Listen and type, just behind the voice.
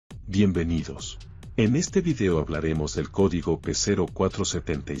Bienvenidos. En este video hablaremos del código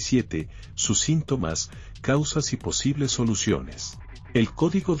P0477, sus síntomas, causas y posibles soluciones. El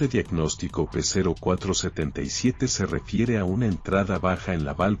código de diagnóstico P0477 se refiere a una entrada baja en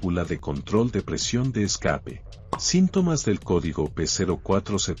la válvula de control de presión de escape. Síntomas del código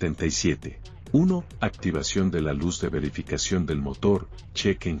P0477. 1. Activación de la luz de verificación del motor,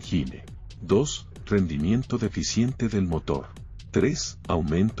 check engine. 2. Rendimiento deficiente del motor. 3.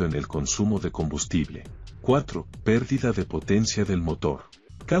 Aumento en el consumo de combustible. 4. Pérdida de potencia del motor.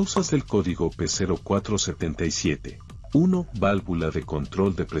 Causas del código P0477. 1. Válvula de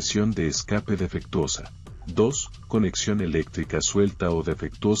control de presión de escape defectuosa. 2. Conexión eléctrica suelta o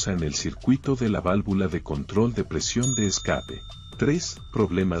defectuosa en el circuito de la válvula de control de presión de escape. 3.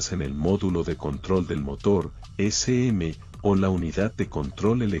 Problemas en el módulo de control del motor, SM, o la unidad de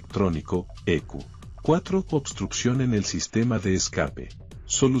control electrónico, ECU. 4. Obstrucción en el sistema de escape.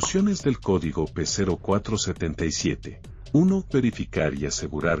 Soluciones del código P0477. 1. Verificar y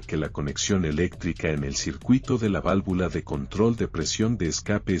asegurar que la conexión eléctrica en el circuito de la válvula de control de presión de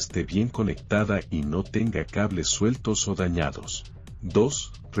escape esté bien conectada y no tenga cables sueltos o dañados.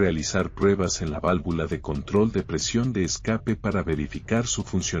 2. Realizar pruebas en la válvula de control de presión de escape para verificar su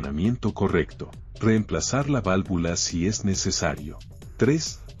funcionamiento correcto. Reemplazar la válvula si es necesario.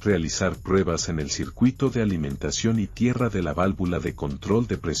 3. Realizar pruebas en el circuito de alimentación y tierra de la válvula de control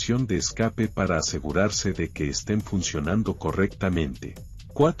de presión de escape para asegurarse de que estén funcionando correctamente.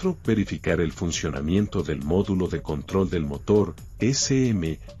 4. Verificar el funcionamiento del módulo de control del motor,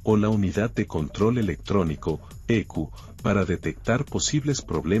 SM, o la unidad de control electrónico, ECU, para detectar posibles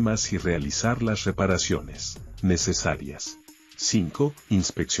problemas y realizar las reparaciones necesarias. 5.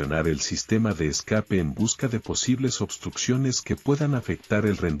 Inspeccionar el sistema de escape en busca de posibles obstrucciones que puedan afectar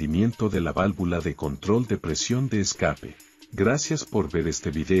el rendimiento de la válvula de control de presión de escape. Gracias por ver este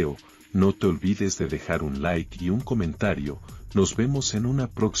video, no te olvides de dejar un like y un comentario, nos vemos en una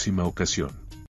próxima ocasión.